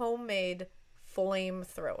a homemade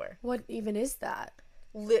flamethrower. What even is that?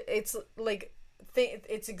 It's like,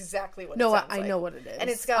 it's exactly what No, it sounds I like. know what it is. And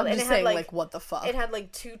it's got, I'm and just it had saying, like, what the fuck? It had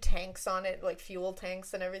like 2 tanks on it, like fuel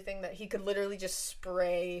tanks and everything, that he could literally just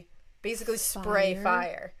spray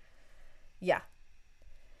fire. Yeah.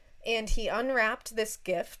 And he unwrapped this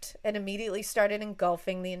gift and immediately started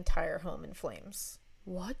engulfing the entire home in flames.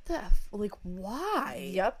 What the like,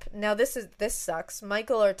 why? Yep. Now this sucks.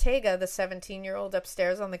 Michael Ortega, the 17-year-old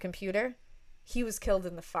upstairs on the computer, he was killed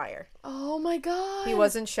in the fire. Oh my God. He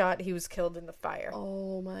wasn't shot, he was killed in the fire.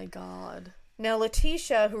 Oh my God. Now,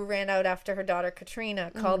 Letitia, who ran out after her daughter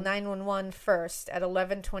Katrina, called 911 first at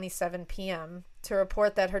 11:27 p.m. to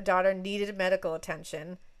report that her daughter needed medical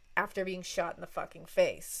attention after being shot in the fucking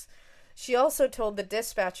face. She also told the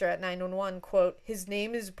dispatcher at 911, quote, "His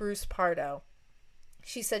name is Bruce Pardo."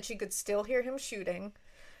 She said she could still hear him shooting,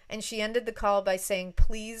 and she ended the call by saying,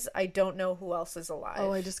 "Please, I don't know who else is alive."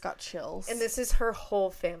 Oh, I just got chills. And this is her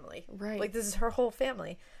whole family. Right. Like, this is her whole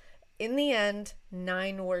family. In the end,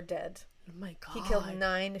 9 were dead. Oh my God. He killed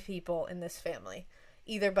 9 people in this family,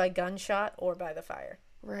 either by gunshot or by the fire.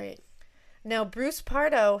 Right. Now, Bruce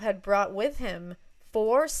Pardo had brought with him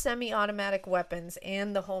 4 semi-automatic weapons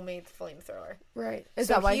and the homemade flamethrower. Right. Is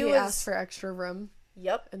So that why he he was- asked for extra room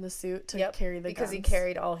Yep. in the suit to carry the because he guns?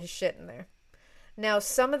 carried all his shit in there. Now,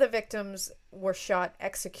 some of the victims were shot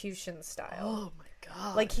execution style. Oh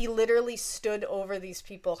God. Like, he literally stood over these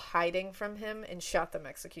people hiding from him and shot them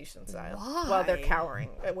execution style. Why? While they're cowering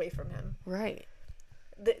away from him. Right.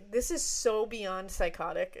 This is so beyond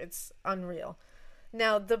psychotic. It's unreal.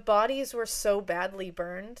 Now, the bodies were so badly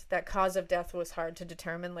burned that cause of death was hard to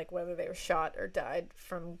determine, like whether they were shot or died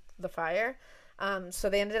from the fire. So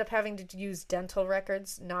they ended up having to use dental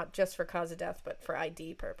records, not just for cause of death, but for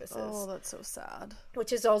ID purposes. Oh, that's so sad.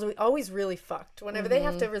 Which is always really fucked. Whenever they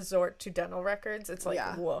have to resort to dental records, it's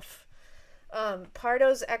like, woof.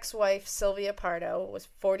 Pardo's ex-wife, Sylvia Pardo, was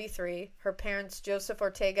 43. Her parents, Joseph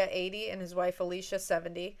Ortega, 80, and his wife, Alicia,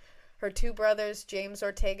 70. Her two brothers, James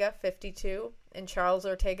Ortega, 52, and Charles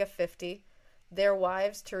Ortega, 50. Their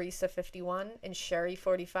wives, Teresa, 51, and Sherry,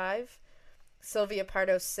 45. Sylvia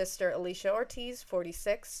Pardo's sister, Alicia Ortiz,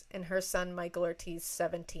 46, and her son, Michael Ortiz,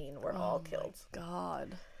 17, were all killed.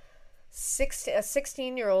 God. A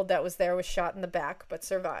 16-year-old that was there was shot in the back, but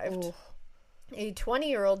survived. Ooh. A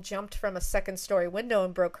 20-year-old jumped from a 2nd-story window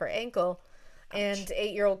and broke her ankle. Ouch. And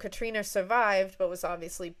 8-year-old Katrina survived, but was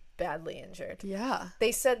obviously badly injured. Yeah.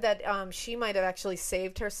 They said that she might have actually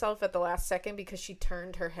saved herself at the last second because she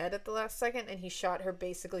turned her head at the last second, and he shot her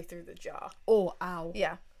basically through the jaw. Oh, ow.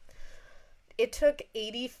 Yeah. It took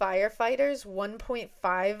 80 firefighters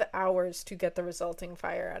 1.5 hours to get the resulting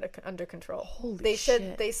fire under control. Holy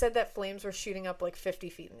shit. They said that flames were shooting up like 50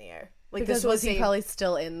 feet in the air. Like, because this was he probably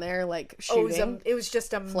still in there, like, shooting? It was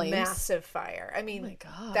just a flames? massive fire. I mean, oh my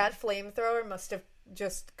God. That flamethrower must have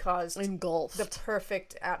just caused engulfed the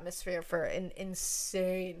perfect atmosphere for an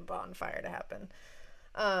insane bonfire to happen.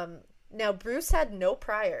 Now, Bruce had no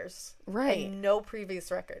priors. Right. And no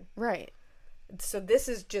previous record. Right. So this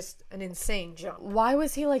is just an insane jump. Why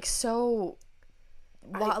was he, like, so...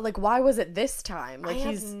 why was it this time? Like, I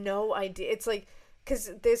have no idea. It's like...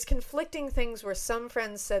 Because there's conflicting things where some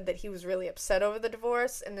friends said that he was really upset over the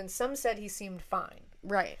divorce, and then some said he seemed fine.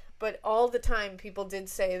 Right. But all the time, people did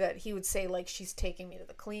say that he would say, like, she's taking me to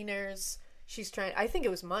the cleaners. She's trying... I think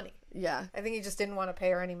it was money. Yeah. I think he just didn't want to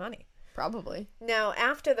pay her any money. Probably. Now,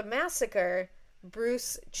 after the massacre,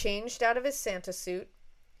 Bruce changed out of his Santa suit.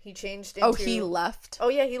 He changed into... Oh, he left? Oh,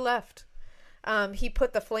 yeah, he left. He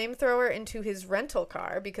put the flamethrower into his rental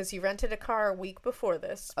car because he rented a car a week before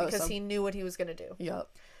this because he knew what he was going to do. Yep.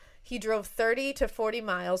 He drove 30 to 40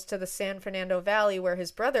 miles to the San Fernando Valley where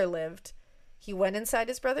his brother lived. He went inside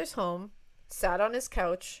his brother's home, sat on his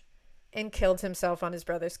couch, and killed himself on his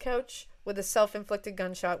brother's couch with a self-inflicted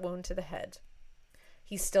gunshot wound to the head.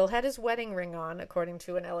 He still had his wedding ring on, according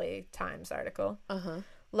to an LA Times article.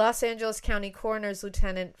 Los Angeles County Coroner's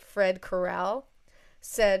Lieutenant Fred Corral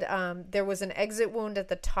said there was an exit wound at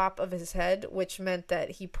the top of his head, which meant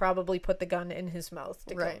that he probably put the gun in his mouth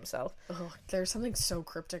to kill himself. Oh, there's something so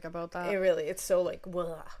cryptic about that. It's so like,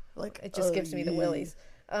 blah. Like, it just gives me the willies.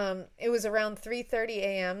 It was around 3:30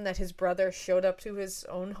 a.m. that his brother showed up to his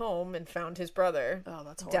own home and found his brother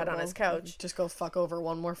dead on his couch. Just go fuck over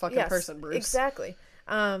one more fucking person, Bruce. Exactly.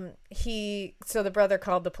 So the brother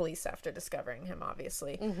called the police after discovering him,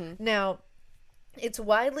 obviously. Now, it's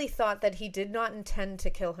widely thought that he did not intend to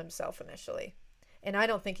kill himself initially. And I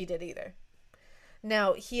don't think he did either.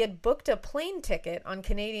 Now, he had booked a plane ticket on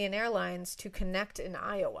Canadian Airlines to connect in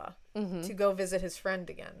Iowa to go visit his friend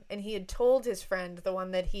again. And he had told his friend, the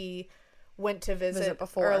one that he went to visit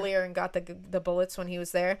before earlier and got the bullets when he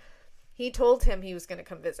was there, he told him he was going to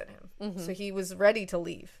come visit him. So he was ready to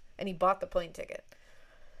leave, and he bought the plane ticket.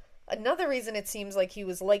 Another reason it seems like he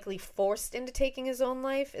was likely forced into taking his own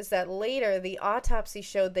life is that later the autopsy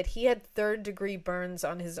showed that he had 3rd-degree burns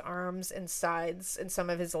on his arms and sides and some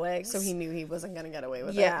of his legs. So he knew he wasn't going to get away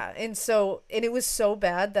with it. Yeah, and it was so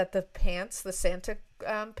bad that the pants, the Santa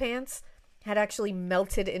pants, had actually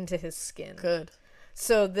melted into his skin. Good.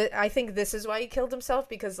 So I think this is why he killed himself,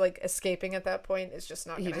 because like escaping at that point is just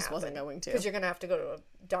not going to happen. He just wasn't going to. Because you're going to have to go to a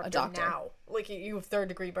doctor now. Like, you have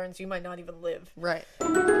 3rd-degree burns, you might not even live. Right.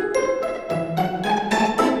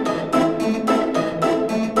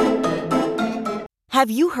 Have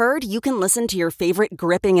you heard you can listen to your favorite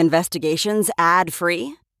gripping investigations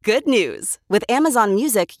ad-free? Good news! With Amazon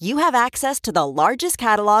Music, you have access to the largest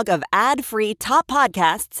catalog of ad-free top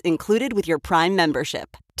podcasts included with your Prime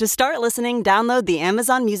membership. To start listening, download the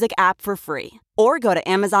Amazon Music app for free or go to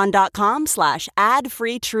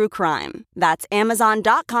amazon.com/ad-free true crime. That's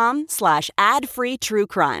amazon.com/ad-free true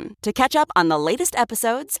crime to catch up on the latest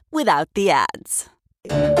episodes without the ads.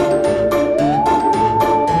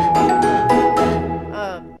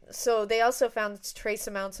 So they also found trace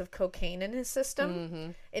amounts of cocaine in his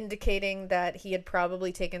system, indicating that he had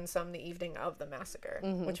probably taken some the evening of the massacre,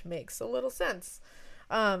 which makes a little sense.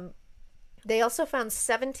 They also found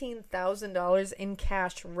 $17,000 in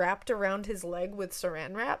cash wrapped around his leg with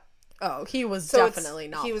saran wrap. Oh, he was So definitely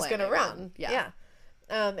not. He was going to run. Yeah.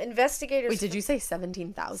 Investigators. Wait, did you say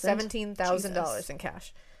 $17,000? $17,000 in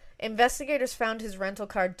cash. Investigators found his rental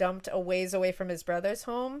car dumped a ways away from his brother's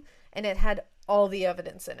home, and it had all the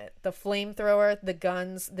evidence in it: the flamethrower, the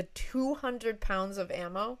guns, the 200 pounds of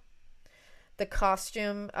ammo, the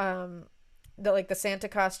costume, the Santa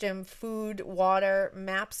costume, food, water,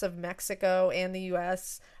 maps of Mexico and the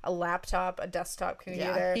U.S., a laptop, a desktop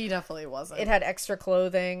computer. Yeah, he definitely wasn't. It had extra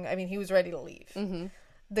clothing. I mean, he was ready to leave. Mm-hmm.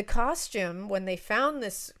 The costume, when they found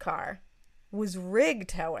this car, was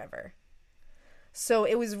rigged, however. So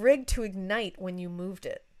it was rigged to ignite when you moved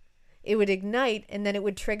it. It would ignite, and then it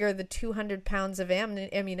would trigger the 200 pounds of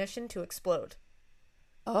ammunition to explode.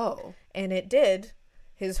 Oh. And it did.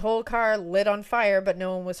 His whole car lit on fire, but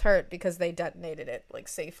no one was hurt because they detonated it, like,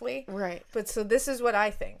 safely. Right. But so this is what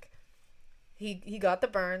I think. He got the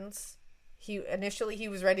burns. Initially he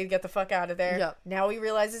was ready to get the fuck out of there. Yep. Now he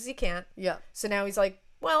realizes he can't. Yeah. So now he's like,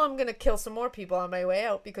 well, I'm going to kill some more people on my way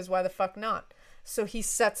out because why the fuck not? So he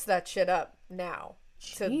sets that shit up now.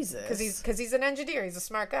 Jesus. Because he's an engineer. He's a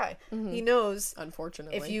smart guy. Mm-hmm. He knows,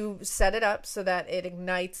 unfortunately, if you set it up so that it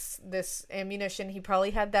ignites this ammunition, he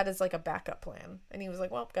probably had that as like a backup plan. And he was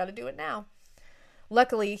like, well, got to do it now.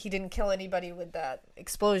 Luckily, he didn't kill anybody with that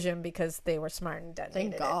explosion because they were smart and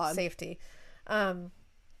detonated. Thank God. Safety.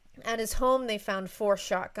 At his home, they found 4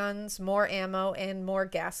 shotguns, more ammo, and more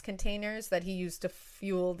gas containers that he used to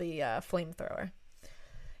fuel the flamethrower.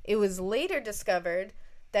 It was later discovered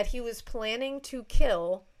that he was planning to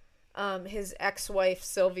kill his ex-wife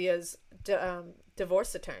Sylvia's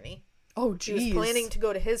divorce attorney. Oh, geez. He was planning to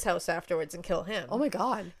go to his house afterwards and kill him. Oh, my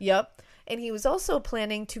God. Yep. And he was also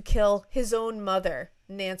planning to kill his own mother,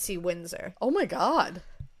 Nancy Windsor. Oh, my God.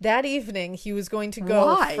 That evening, he was going to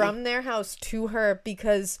go Why? from their house to her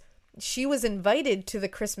because she was invited to the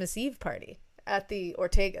Christmas Eve party at the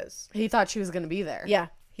Ortegas. He thought she was going to be there. Yeah,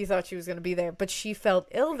 he thought she was going to be there, but she felt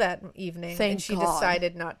ill that evening, Thank and she God.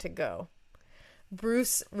 decided not to go.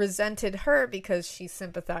 Bruce resented her because she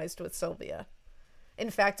sympathized with Sylvia. In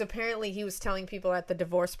fact, apparently he was telling people at the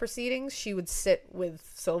divorce proceedings she would sit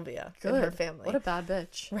with Sylvia and her family. What a bad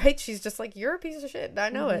bitch. Right? She's just like, you're a piece of shit. I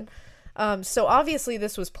know it. So obviously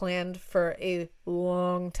this was planned for a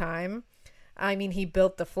long time. I mean, he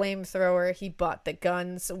built the flamethrower. He bought the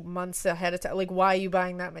guns months ahead of time. Like, why are you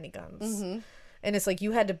buying that many guns? Mm-hmm. And it's like,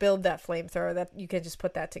 you had to build that flamethrower. That you could just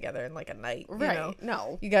put that together in like a night. Right. You know?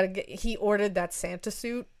 No. You gotta get. He ordered that Santa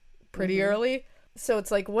suit pretty early. So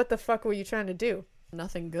it's like, what the fuck were you trying to do?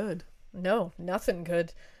 Nothing good. No, nothing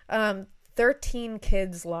good. 13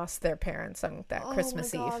 kids lost their parents on that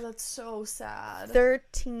Christmas Eve. Oh my God, that's so sad.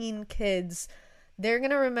 13 kids. They're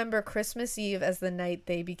going to remember Christmas Eve as the night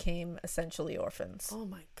they became essentially orphans. Oh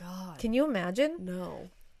my God. Can you imagine? No.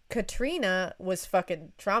 Katrina was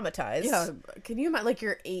fucking traumatized. Yeah. Can you imagine, like,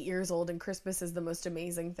 you're 8 years old and Christmas is the most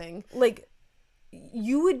amazing thing? Like,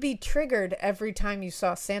 you would be triggered every time you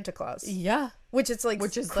saw Santa Claus. Yeah. Which is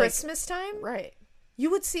Christmas time. Right.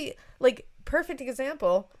 You would see, like, perfect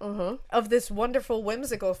example of this wonderful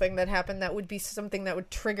whimsical thing that happened that would be something that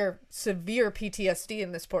would trigger severe PTSD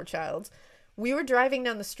in this poor child. We were driving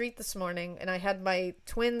down the street this morning, and I had my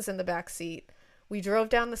twins in the back seat. We drove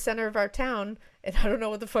down the center of our town, and I don't know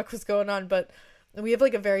what the fuck was going on, but we have,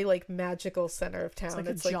 like, a very, like, magical center of town.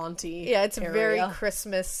 It's like a jaunty Yeah, it's area. very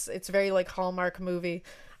Christmas. It's very, like, Hallmark movie.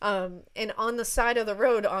 And on the side of the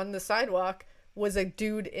road, on the sidewalk, was a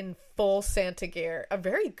dude in full Santa gear. A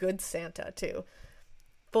very good Santa, too.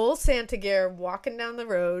 Full Santa gear, walking down the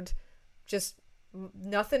road, just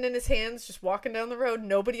nothing in his hands, just walking down the road.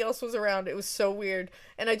 Nobody else was around. It was so weird.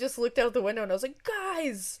 And I just looked out the window and I was like,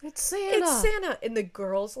 guys, it's Santa. It's Santa. And the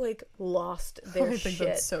girls, like, lost their shit. I think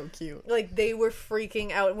that's so cute. Like, they were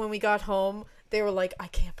freaking out. When we got home, they were like, I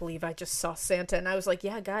can't believe I just saw Santa. And I was like,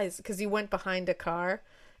 yeah, guys, because he went behind a car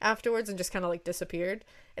afterwards and just kind of, like, disappeared.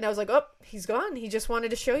 And I was like, oh, he's gone. He just wanted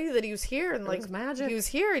to show you that he was here. And, like, magic. He was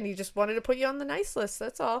here and he just wanted to put you on the nice list.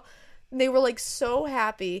 That's all. And they were, like, so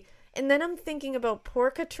happy. And then I'm thinking about poor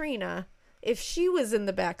Katrina. If she was in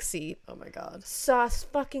the back seat, oh my God, saw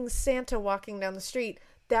fucking Santa walking down the street,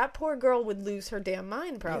 that poor girl would lose her damn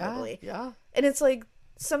mind probably. Yeah. And it's like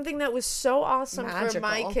something that was so awesome magical for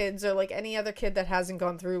my kids or like any other kid that hasn't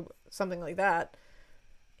gone through something like that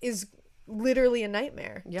is literally a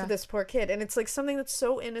nightmare to this poor kid. And it's like something that's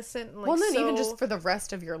so innocent and like, well, then even just for the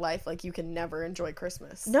rest of your life, like, you can never enjoy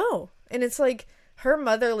Christmas. No. And it's like Her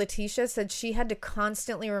mother, Letitia, said she had to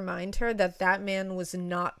constantly remind her that that man was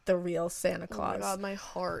not the real Santa Claus. Oh my God, my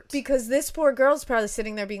heart. Because this poor girl's probably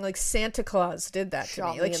sitting there being like, Santa Claus did that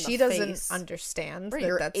to me. Like, she doesn't understand that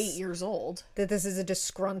you're that's 8 years old. That this is a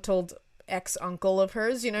disgruntled ex-uncle of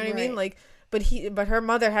hers, you know what I mean? Like, but her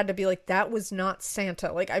mother had to be like, that was not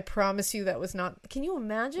Santa. Like, I promise you that was not. Can you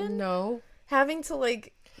imagine? No. Having to,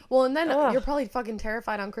 like... Well, and then you're probably fucking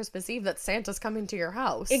terrified on Christmas Eve that Santa's coming to your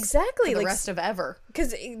house. Exactly. For the rest of ever.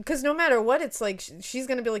 Because no matter what, it's like, she's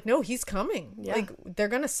going to be like, no, he's coming. Yeah. Like, they're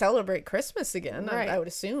going to celebrate Christmas again, Right. I would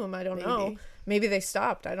assume. I don't know. Maybe they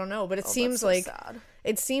stopped. I don't know. But it seems so like... sad.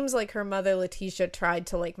 It seems like her mother, Letitia, tried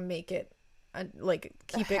to, like, make it... like,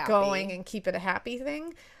 keep it going and keep it a happy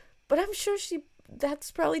thing. But I'm sure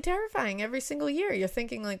that's probably terrifying every single year. You're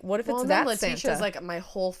thinking, like, what if it's that Letitia's Santa? like, my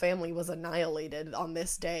whole family was annihilated on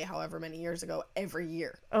this day, however many years ago, every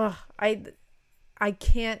year. Ugh, I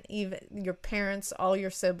can't even. Your parents, all your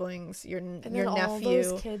siblings, your nephew. All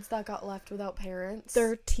those kids that got left without parents.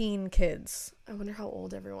 13 kids. I wonder how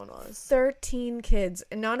old everyone was. 13 kids.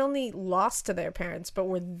 And not only lost to their parents, but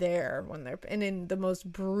were there when they're... And in the most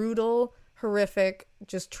brutal, horrific,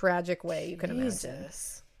 just tragic way you can imagine.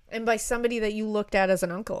 And by somebody that you looked at as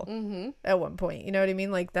an uncle at one point. You know what I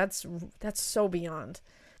mean? Like, that's so beyond.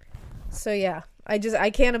 So, yeah. I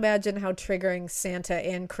can't imagine how triggering Santa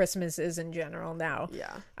and Christmas is in general now.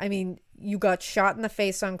 Yeah. I mean, you got shot in the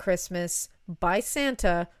face on Christmas by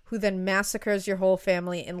Santa, who then massacres your whole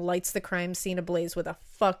family and lights the crime scene ablaze with a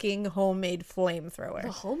fucking homemade flamethrower.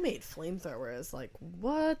 The homemade flamethrower is like,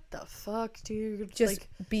 what the fuck, dude? Just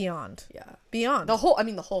like, beyond. Yeah. Beyond. The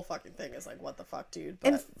whole fucking thing is like, what the fuck, dude? But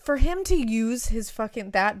and for him to use his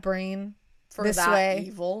fucking, that brain for this that way,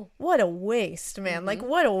 evil. what a waste, man. Like,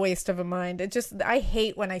 what a waste of a mind. It just, I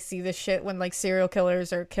hate when I see this shit when, like, serial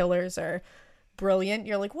killers are brilliant.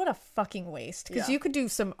 You're like, what a fucking waste. Because you could do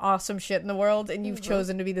some awesome shit in the world, and you've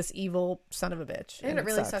chosen to be this evil son of a bitch. And it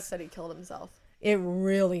really sucks that he killed himself. It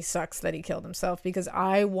really sucks that he killed himself, because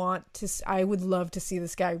I would love to see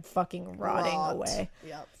this guy fucking rotting away.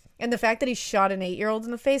 Yep. And the fact that he shot an 8-year-old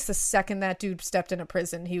in the face, the second that dude stepped in a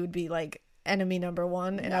prison, he would be like enemy number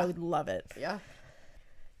one, and I would love it. Yeah.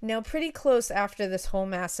 Now, pretty close after this whole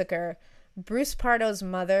massacre, Bruce Pardo's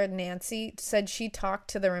mother, Nancy, said she talked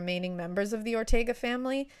to the remaining members of the Ortega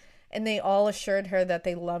family, and they all assured her that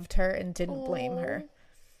they loved her and didn't blame her.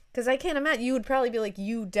 Because I can't imagine, you would probably be like,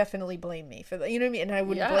 you definitely blame me for that. You know what I mean? And I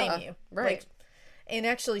wouldn't blame you. Right. Like, and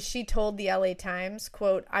actually, she told the LA Times,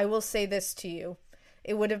 quote, "I will say this to you.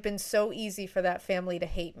 It would have been so easy for that family to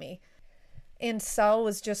hate me. And Sal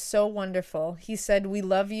was just so wonderful. He said, 'We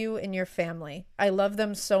love you and your family. I love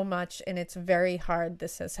them so much, and it's very hard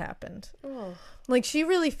this has happened.'" Oh. Like, she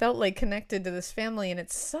really felt, like, connected to this family, and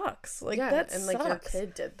it sucks. Like, that and, sucks. like, your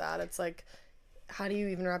kid did that. It's like, how do you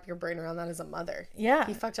even wrap your brain around that as a mother? Yeah.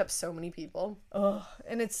 He fucked up so many people. Oh,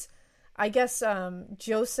 and it's, I guess,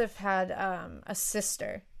 Joseph had a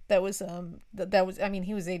sister that was I mean,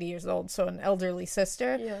 he was 80 years old, so an elderly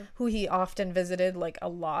sister who he often visited, like, a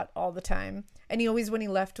lot, all the time. And he always, when he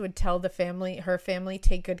left, would tell her family,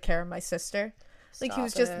 "Take good care of my sister." Like, he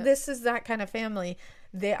was just, this is that kind of family.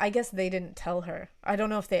 I guess they didn't tell her. I don't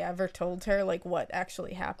know if they ever told her, like, what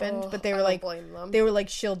actually happened, but they were like,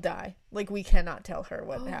 she'll die. Like, we cannot tell her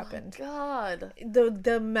what happened. Oh my God.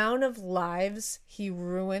 The amount of lives he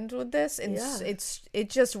ruined with this, and it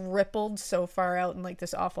just rippled so far out in, like,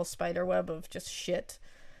 this awful spider web of just shit.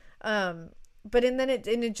 But and then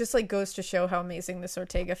it just, like, goes to show how amazing this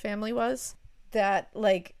Ortega family was, that,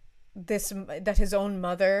 like, that his own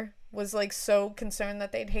mother was, like, so concerned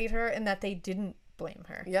that they'd hate her, and that they didn't blame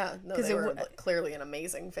her. Yeah, no, they were clearly an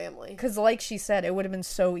amazing family. Because, like she said, it would have been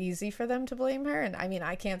so easy for them to blame her. And I mean,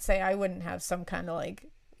 I can't say I wouldn't have some kind of, like,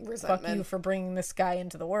 resentment. Fuck you for bringing this guy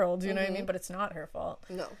into the world. You know what I mean? But it's not her fault.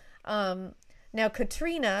 No. Now,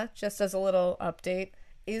 Katrina, just as a little update,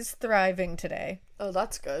 is thriving today. Oh,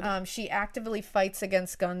 that's good. She actively fights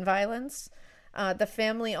against gun violence. The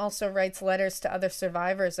family also writes letters to other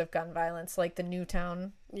survivors of gun violence, like the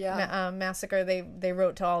Newtown massacre. They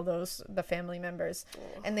wrote to all the family members,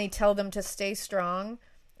 and they tell them to stay strong.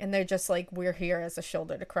 And they're just like, we're here as a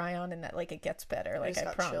shoulder to cry on, and that, like, it gets better. Like, I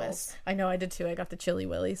promise. Chills. I know, I did too. I got the chilly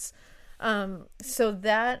willies. So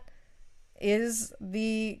that is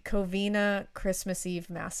the Covina Christmas Eve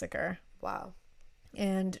massacre. Wow.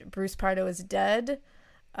 And Bruce Pardo is dead.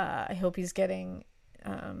 I hope he's getting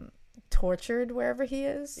tortured wherever he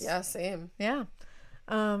is. Yeah, same. Yeah.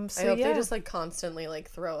 So I hope they just, like, constantly, like,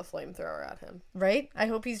 throw a flamethrower at him. Right? I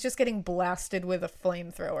hope he's just getting blasted with a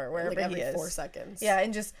flamethrower wherever like, every he is. 4 seconds. Yeah,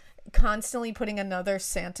 and just constantly putting another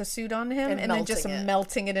Santa suit on him and then just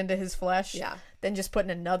melting it into his flesh. Yeah. Then just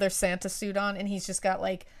putting another Santa suit on, and he's just got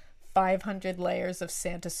like 500 layers of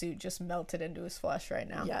Santa suit just melted into his flesh right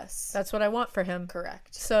now. Yes. That's what I want for him.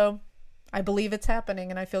 Correct. So I believe it's happening,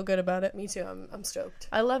 and I feel good about it. Me too. I'm stoked.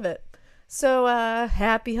 I love it. So,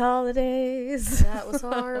 happy holidays. That was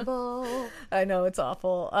horrible. I know, it's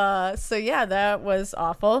awful. So yeah, that was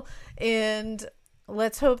awful. And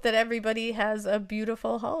let's hope that everybody has a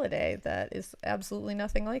beautiful holiday that is absolutely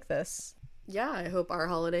nothing like this. Yeah, I hope our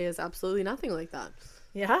holiday is absolutely nothing like that.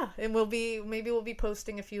 Yeah, and maybe we'll be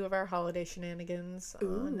posting a few of our holiday shenanigans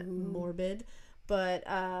on Morbid. But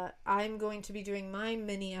I'm going to be doing my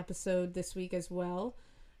mini episode this week as well.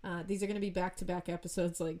 These are going to be back-to-back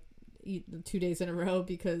episodes, like 2 days in a row,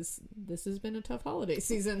 because this has been a tough holiday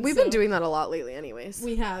season. We've been doing that a lot lately anyways.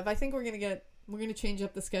 We have. I think we're gonna change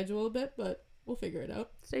up the schedule a bit, but we'll figure it out.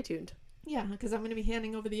 Stay tuned. Yeah, because I'm going to be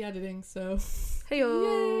handing over the editing, so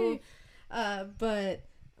Hey-o. Yay! But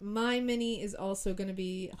my mini is also going to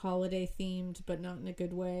be holiday themed, but not in a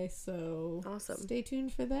good way, so awesome. Stay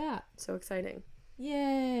tuned for that. So exciting.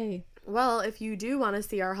 Yay! Well, if you do want to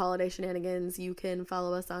see our holiday shenanigans, you can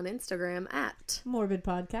follow us on Instagram at Morbid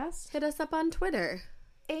Podcast. Hit us up on Twitter.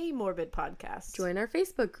 A Morbid Podcast. Join our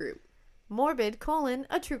Facebook group. Morbid,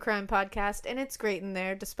 a true crime podcast, and it's great in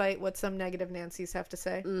there, despite what some negative Nancys have to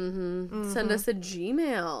say. Send us a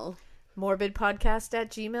Gmail.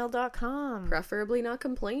 morbidpodcast@gmail.com. Preferably not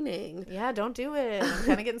complaining. Yeah, don't do it. I'm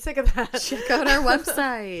kind of getting sick of that. Check out our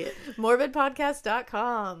website.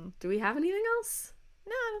 morbidpodcast.com. Do we have anything else?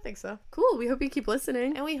 No, I don't think so. Cool. We hope you keep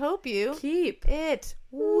listening. And we hope you keep it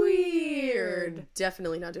weird.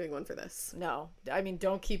 Definitely not doing one for this. No. I mean,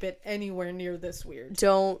 don't keep it anywhere near this weird.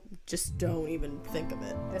 Don't even think of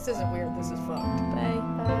it. This isn't weird. This is fucked. Bye.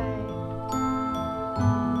 Bye.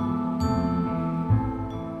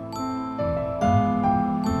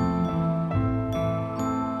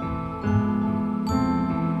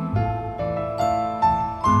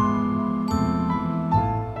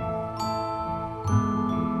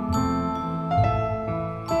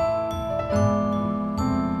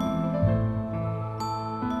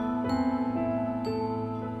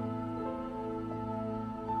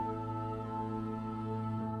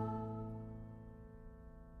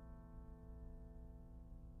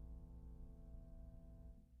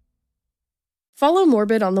 Follow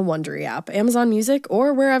Morbid on the Wondery app, Amazon Music,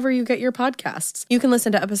 or wherever you get your podcasts. You can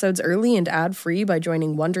listen to episodes early and ad-free by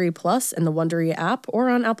joining Wondery Plus in the Wondery app or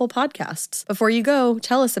on Apple Podcasts. Before you go,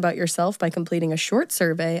 tell us about yourself by completing a short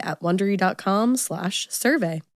survey at Wondery.com/survey.